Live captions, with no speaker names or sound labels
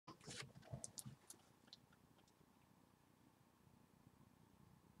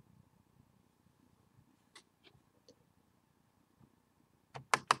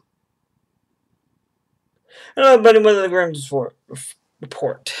Hello, buddy. Weather the Grimm's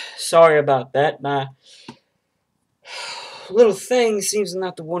report. Sorry about that. My little thing seems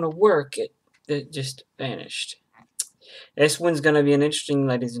not to want to work. It just vanished. This one's gonna be an interesting,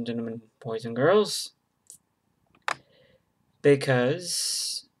 ladies and gentlemen, boys and girls,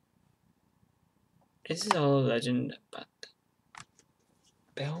 because this is all a legend about the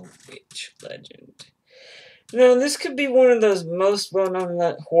Bell Witch legend. Now, this could be one of those most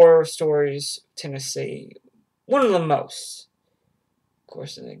well-known horror stories in Tennessee. One of the most. Of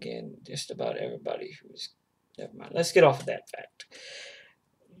course, and again, just about everybody who's... Never mind. Let's get off of that fact.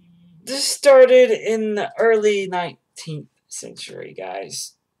 This started in the early 19th century,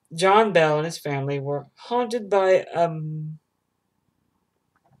 guys. John Bell and his family were haunted by a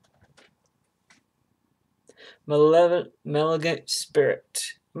malevolent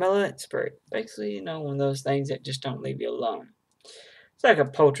spirit. Malevolent spirit. Basically, you know, one of those things that just don't leave you alone. It's like a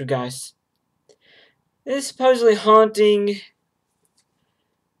poltergeist. This supposedly haunting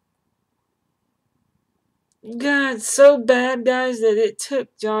got so bad, guys, that it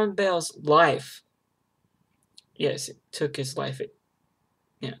took John Bell's life. Yes, it took his life.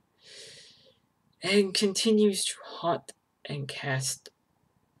 And continues to haunt and cast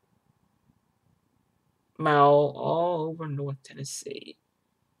mal all over North Tennessee.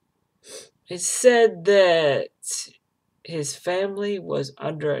 It's said that his family was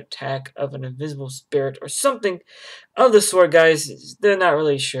under attack of an invisible spirit or something of the sort, guys. They're not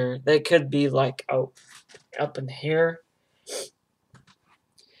really sure. They could be like up in here.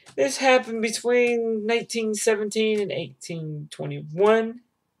 This happened between 1917 and 1821.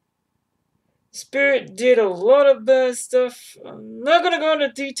 Spirit did a lot of bad stuff. I'm not gonna go into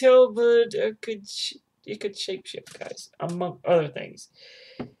detail, but it could shapeshift, guys, among other things.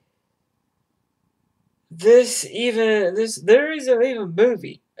 There is an even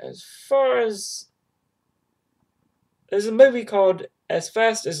movie. As far as there's a movie called As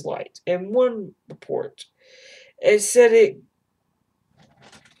Fast as Light. In one report, it said it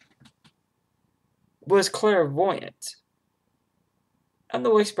was clairvoyant. I'm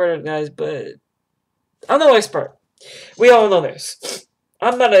no expert, guys, but I'm no expert. We all know this.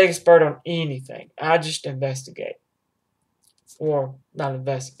 I'm not an expert on anything. I just investigate. Or not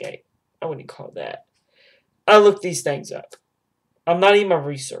investigate. I wouldn't call it that. I look these things up. I'm not even a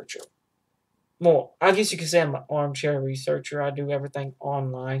researcher. Well, I guess you could say I'm an armchair researcher. I do everything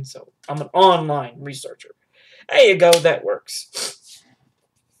online, so I'm an online researcher. There you go, that works.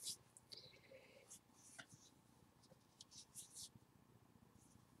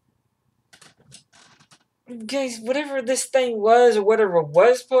 Guys, whatever this thing was, or whatever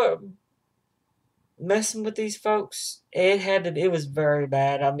was messing with these folks, it was very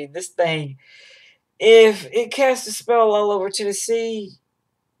bad. I mean, this thing, if it cast a spell all over Tennessee,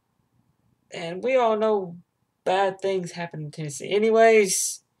 and we all know bad things happen in Tennessee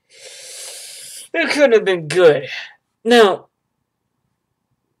anyways, it couldn't have been good. Now,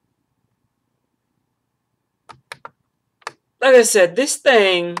 like I said, this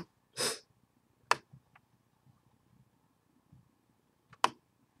thing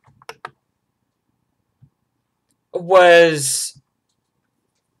was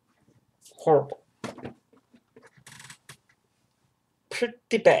horrible.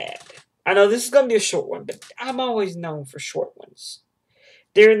 Pretty bad. I know this is going to be a short one, but I'm always known for short ones.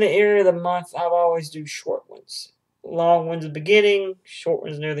 During the era of the month, I always do short ones. Long ones at the beginning, short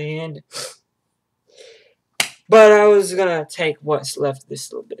ones near the end. But I was going to take what's left of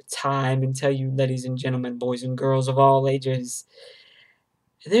this little bit of time and tell you, ladies and gentlemen, boys and girls of all ages,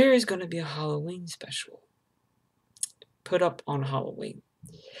 there is going to be a Halloween special put up on Halloween.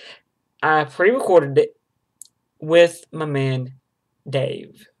 I pre-recorded it with my man,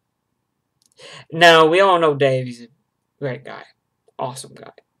 Dave. Now, we all know Dave. He's a great guy. Awesome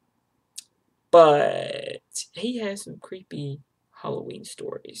guy. But he has some creepy Halloween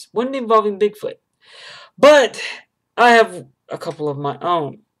stories. One involving Bigfoot. But I have a couple of my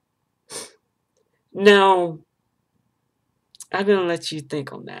own. Now, I'm going to let you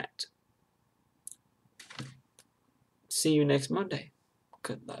think on that. See you next Monday.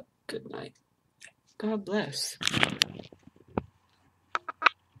 Good luck. Good night. God bless.